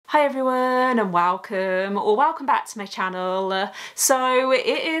Hi everyone and welcome back to my channel. So it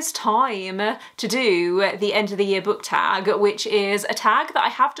is time to do the end of the year book tag, which is a tag that I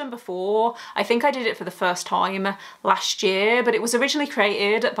have done before. I think I did it for the first time last year, but it was originally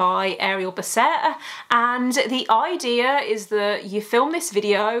created by Ariel Bassett, and the idea is that you film this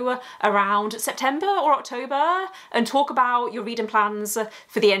video around September or October and talk about your reading plans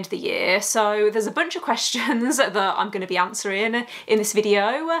for the end of the year. So there's a bunch of questions that I'm going to be answering in this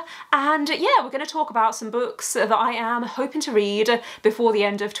video. And yeah, we're going to talk about some books that I am hoping to read before the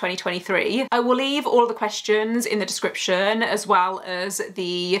end of 2023. I will leave all of the questions in the description as well as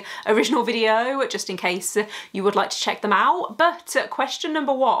the original video, just in case you would like to check them out. But question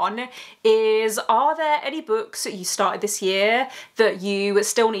number one is, are there any books you started this year that you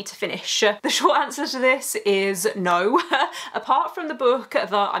still need to finish? The short answer to this is no. Apart from the book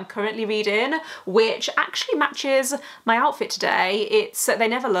that I'm currently reading, which actually matches my outfit today, it's They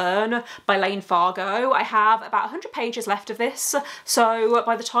Never Learn by Lane Fargo. I have about 100 pages left of this, so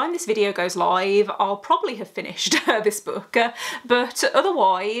by the time this video goes live I'll probably have finished this book. But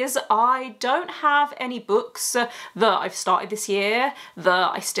otherwise I don't have any books that I've started this year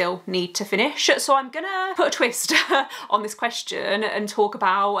that I still need to finish, so I'm gonna put a twist on this question and talk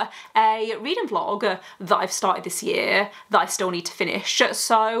about a reading vlog that I've started this year that I still need to finish.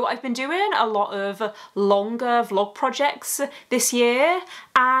 So I've been doing a lot of longer vlog projects this year,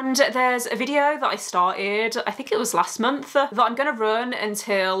 and there's a video that I started, I think it was last month, that I'm going to run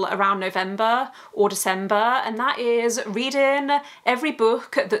until around November or December, and that is reading every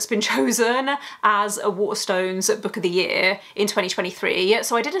book that's been chosen as a Waterstones Book of the Year in 2023.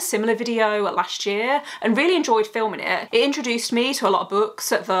 So I did a similar video last year and really enjoyed filming it. It introduced me to a lot of books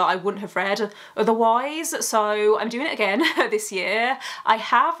that I wouldn't have read otherwise, so I'm doing it again this year. I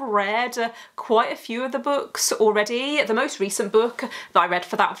have read quite a few of the books already. The most recent book that I read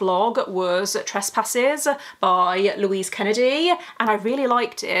for that vlog was Trespasses by Louise Kennedy, and I really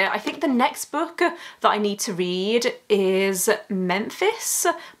liked it. I think the next book that I need to read is Memphis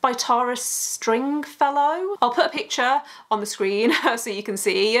by Törzs Stringfellow. I'll put a picture on the screen so you can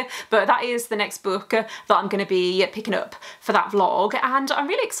see, but that is the next book that I'm going to be picking up for that vlog, and I'm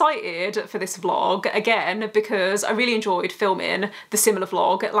really excited for this vlog again because I really enjoyed filming the similar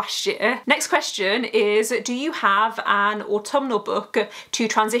vlog last year. Next question is, do you have an autumnal book to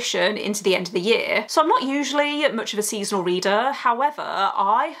transition into the end of the year? So I'm not usually much of a seasonal reader, however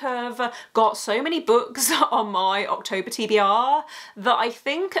I have got so many books on my October TBR that I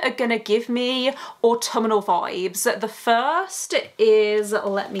think are gonna give me autumnal vibes. The first is,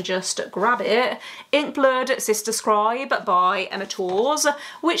 let me just grab it, Inkblood Sister Scribe by Emma Törzs,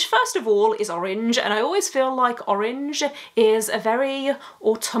 which first of all is orange, and I always feel like orange is a very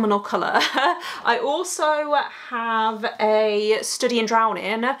autumnal colour. I also have a Study in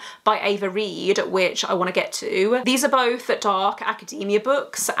Drowning by Reid, which I want to get to. These are both dark academia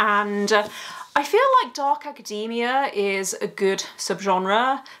books, and I feel like dark academia is a good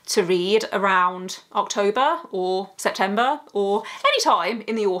subgenre to read around October or September or any time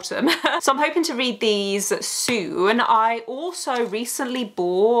in the autumn. So I'm hoping to read these soon. I also recently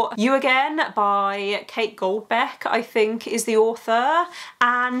bought You Again by Kate Goldbeck, I think is the author,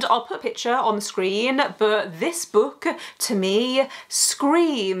 and I'll put a picture on the screen, but this book to me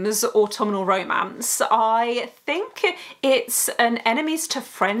screams autumnal romance. I think it's an enemies to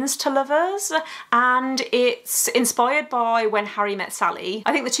friends to lovers, and it's inspired by When Harry Met Sally.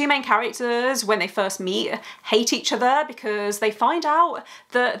 I think the two main characters, when they first meet, hate each other because they find out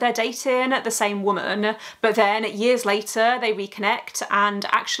that they're dating the same woman, but then years later they reconnect and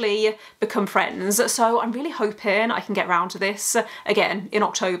actually become friends. So I'm really hoping I can get around to this again in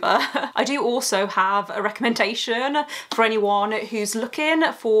October. I do also have a recommendation for anyone who's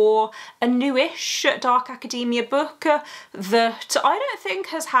looking for a newish dark academia book that I don't think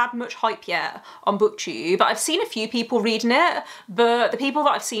has had much hype yet on BookTube. I've seen a few people reading it, but the people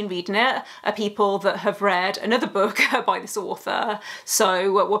that I've seen reading it are people that have read another book by this author,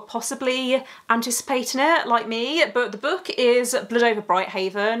 so we're possibly anticipating it like me. But the book is Blood Over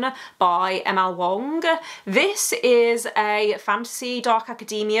Brighthaven by Wang. This is a fantasy dark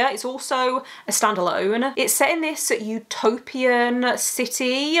academia. It's also a standalone. It's set in this utopian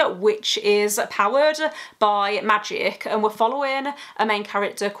city which is powered by magic, and we're following a main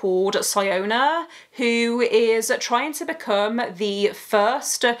character called Siona, who is trying to become the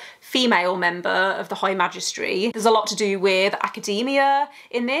first female member of the High Magistracy. There's a lot to do with academia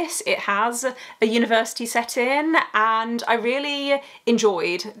in this. It has a university setting, and I really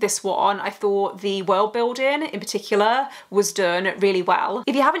enjoyed this one. I thought the world building in particular was done really well.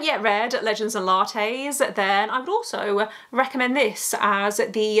 If you haven't yet read Legends and Lattes, then I would also recommend this as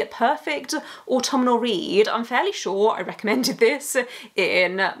the perfect autumnal read. I'm fairly sure I recommended this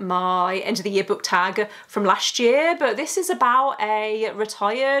in my end of the year book tag from last year, but this is about a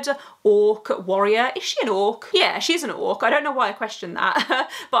retired orc warrior. Is she an orc? Yeah, she's an orc. I don't know why I questioned that.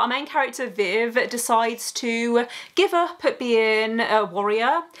 But our main character Viv decides to give up being a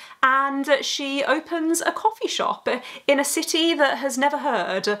warrior, and she opens a coffee shop in a city that has never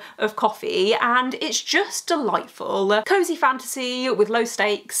heard of coffee, and it's just delightful. Cozy fantasy with low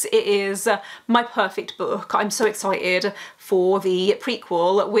stakes. It is my perfect book. I'm so excited for the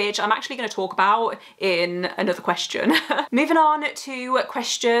prequel, which I'm actually going to talk about in another question. Moving on to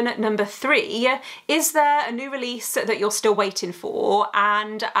question number 3. Is there a new release that you're still waiting for?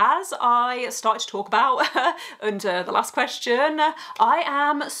 And as I started to talk about under the last question, I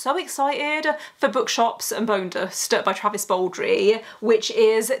am so excited for Bookshops and Bone Dust by Travis Baldree, which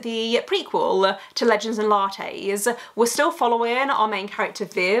is the prequel to Legends and Lattes. We're still following our main character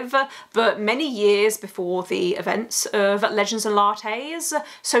Viv, but many years before the events of Legends and Lattes,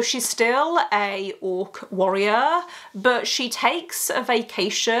 so she's still a orc warrior, but she takes a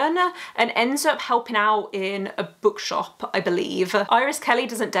vacation and ends up helping out in a bookshop, I believe. Iris Kelly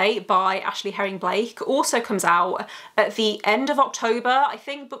Doesn't Date by Ashley Herring Blake also comes out at the end of October. I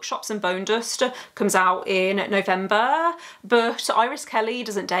think Bookshops and Bone Dust comes out in November, but Iris Kelly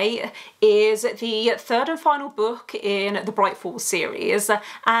Doesn't Date is the third and final book in the Bright Falls series,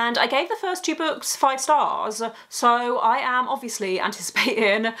 and I gave the first 2 books 5 stars, so I am obviously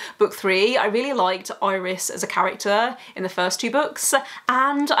anticipating book 3. I really liked Iris as a character in the first 2 books,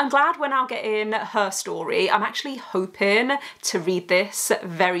 and I'm glad we're now getting her story. I'm actually hoping to read this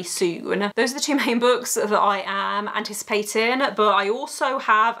very soon. Those are the 2 main books that I am anticipating, but I also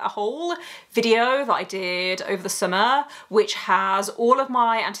have a whole video that I did over the summer which has all of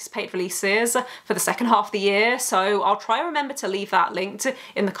my anticipated releases for the second half of the year, so I'll try and remember to leave that linked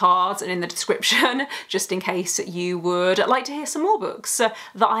in the cards and in the description just in case you would like to hear some more books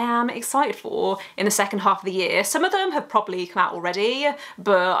that I am excited for in the second half of the year. Some of them have probably come out already,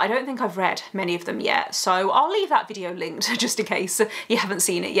 but I don't think I've read many of them yet, so I'll leave that video linked just in case you haven't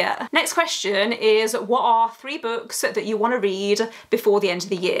seen it yet. Next question is, what are 3 books that you want to read before the end of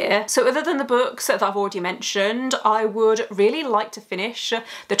the year? So other than the books that I've already mentioned, I would really like to finish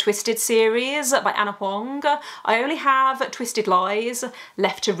the Twisted series by Anna Wang. I only have Twisted Lies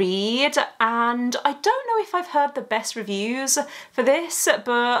left to read, and I don't know if I've heard the best reviews for this,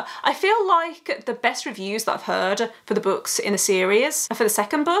 but I feel like the best reviews that I've heard for the books in the series are for the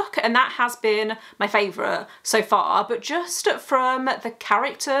second book, and that has been my favourite so far, but just from the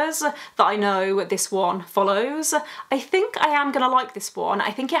characters that I know this one follows, I think I am going to like this one.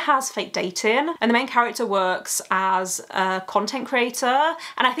 I think it has fake dating, and the main character works as a content creator,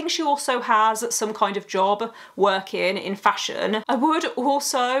 and I think she also has some kind of job working in fashion. I would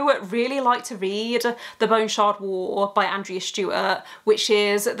also really like to read The Bone Shard War by Andrea Stewart, which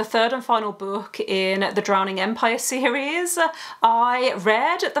is the third and final book in the Drowning Empire series. I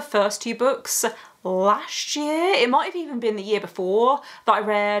read the first 2 books last year. It might have even been the year before that I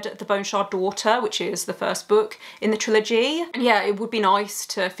read The Bone Shard Daughter, which is the first book in the trilogy. And yeah, it would be nice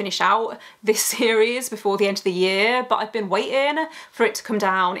to finish out this series before the end of the year, but I've been waiting for it to come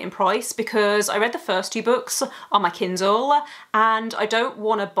down in price because I read the first 2 books on my Kindle and I don't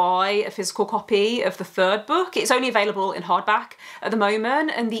want to buy a physical copy of the third book. It's only available in hardback at the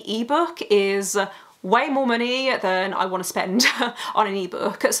moment, and the ebook is way more money than I want to spend on an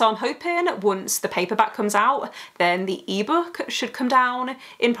ebook. So I'm hoping once the paperback comes out, then the ebook should come down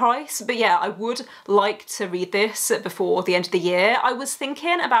in price. But yeah, I would like to read this before the end of the year. I was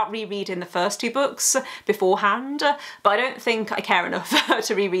thinking about rereading the first 2 books beforehand, but I don't think I care enough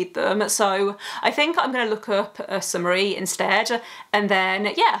to reread them. So I think I'm going to look up a summary instead, and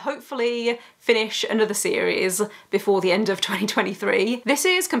then yeah, hopefully finish another series before the end of 2023. This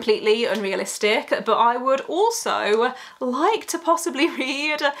is completely unrealistic, but I would also like to possibly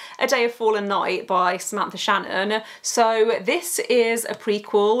read A Day of Fallen Night by Samantha Shannon. So this is a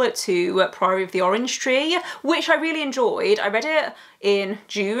prequel to Priory of the Orange Tree, which I really enjoyed. I read it in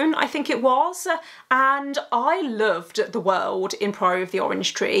June, I think it was, and I loved the world in Priory of the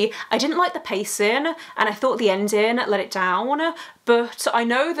Orange Tree. I didn't like the pacing, and I thought the ending let it down, but I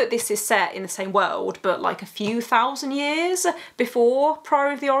know that this is set in the same world, but like a few thousand years before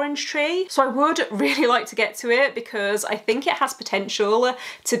Priory of the Orange Tree. So I would really like to get to it because I think it has potential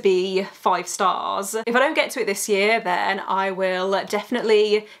to be 5 stars. If I don't get to it this year, then I will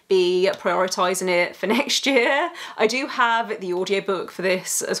definitely be prioritising it for next year. I do have the audiobook for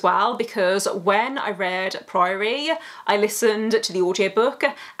this as well because when I read Priory, I listened to the audiobook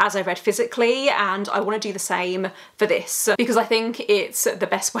as I read physically, and I want to do the same for this because I think it's the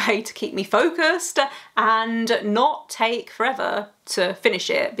best way to keep me focused and not take forever to finish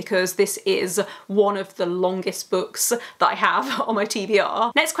it, because this is one of the longest books that I have on my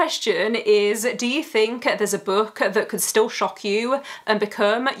TBR. Next question is, do you think there's a book that could still shock you and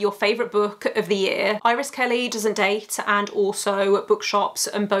become your favourite book of the year? Iris Kelly Doesn't Date and also Bookshops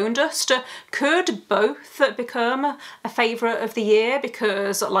and Bone Dust could both become a favourite of the year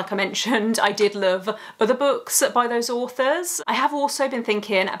because, like I mentioned, I did love other books by those authors. I have also been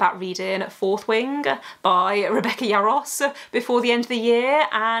thinking about reading Fourth Wing by Rebecca Yarros before the end of the year,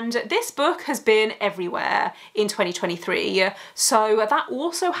 and this book has been everywhere in 2023, so that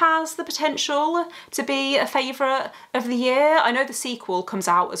also has the potential to be a favourite of the year. I know the sequel comes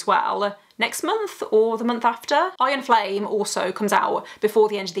out as well next month or the month after. Iron Flame also comes out before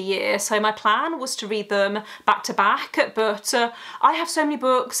the end of the year, so my plan was to read them back to back, but I have so many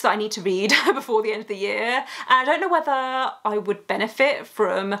books that I need to read before the end of the year, and I don't know whether I would benefit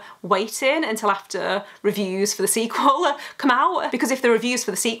from waiting until after reviews for the sequel come out, because if the reviews for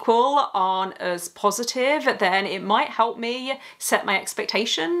the sequel aren't as positive, then it might help me set my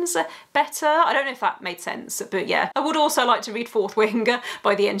expectations better. I don't know if that made sense, but yeah. I would also like to read Fourth Wing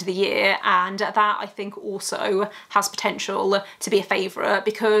by the end of the year, and that I think also has potential to be a favourite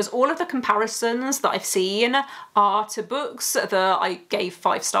because all of the comparisons that I've seen are to books that I gave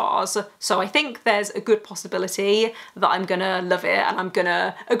 5 stars, so I think there's a good possibility that I'm gonna love it and I'm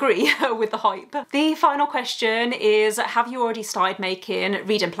gonna agree with the hype. The final question is, have you already started making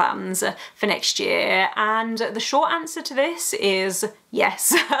reading plans for next year? And the short answer to this is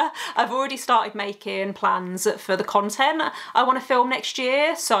yes. I've already started making plans for the content I want to film next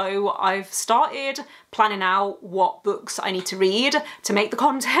year, so I've started planning out what books I need to read to make the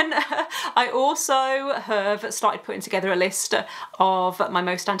content. I also have started putting together a list of my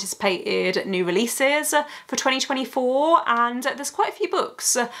most anticipated new releases for 2024, and there's quite a few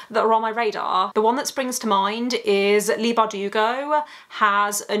books that are on my radar. The one that springs to mind is Leigh Bardugo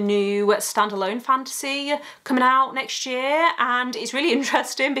has a new standalone fantasy coming out next year, and it's really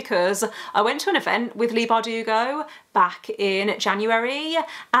interesting because I went to an event with Leigh Bardugo back in January,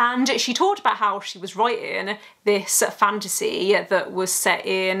 and she talked about how she was writing this fantasy that was set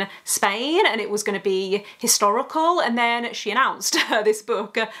in Spain and it was going to be historical, and then she announced this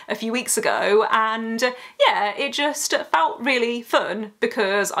book a few weeks ago, and yeah, it just felt really fun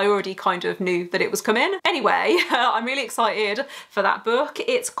because I already kind of knew that it was coming. Anyway, I'm really excited for that book.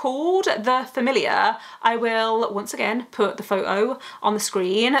 It's called The Familiar. I will once again put the photo on the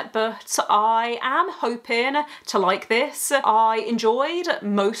screen, but I am hoping to like this. I enjoyed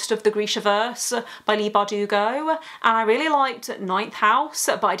most of the Grishaverse by Leigh Bardugo, and I really liked Ninth House,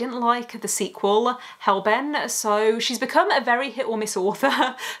 but I didn't like the sequel, Hellbent, so she's become a very hit or miss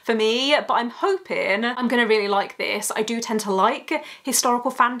author for me, but I'm hoping I'm gonna really like this. I do tend to like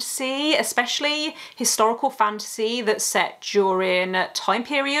historical fantasy, especially historical fantasy that's set during time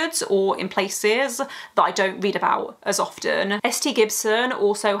periods or in places that I don't read about as often. S.T. Gibson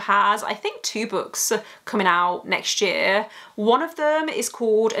also has, I think, 2 books coming out next year. One of them is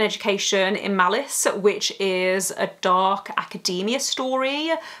called An Education in Malice, which is a dark academia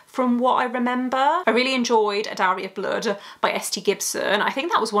story from what I remember. I really enjoyed A Dowry of Blood by S.T. Gibson. I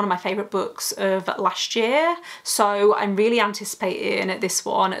think that was one of my favourite books of last year, so I'm really anticipating this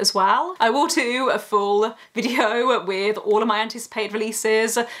one as well. I will do a full video with all of my anticipated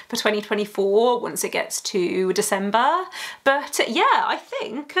releases for 2024 once it gets to December. But yeah, I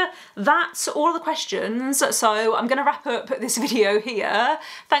think that's all the questions, so I'm gonna wrap up this video here.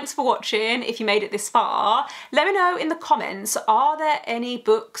 Thanks for watching if you made it this far. Let me know in the comments, are there any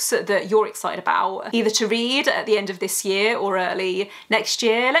books that you're excited about, either to read at the end of this year or early next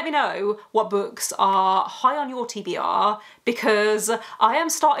year? Let me know what books are high on your TBR, because I am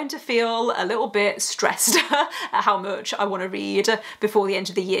starting to feel a little bit stressed at how much I want to read before the end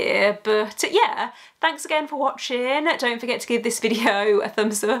of the year. But yeah, thanks again for watching. Don't forget to give this video a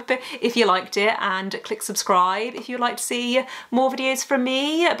thumbs up if you liked it, and click subscribe if you'd like to see more videos from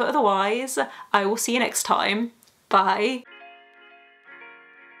me. But otherwise, I will see you next time. Bye.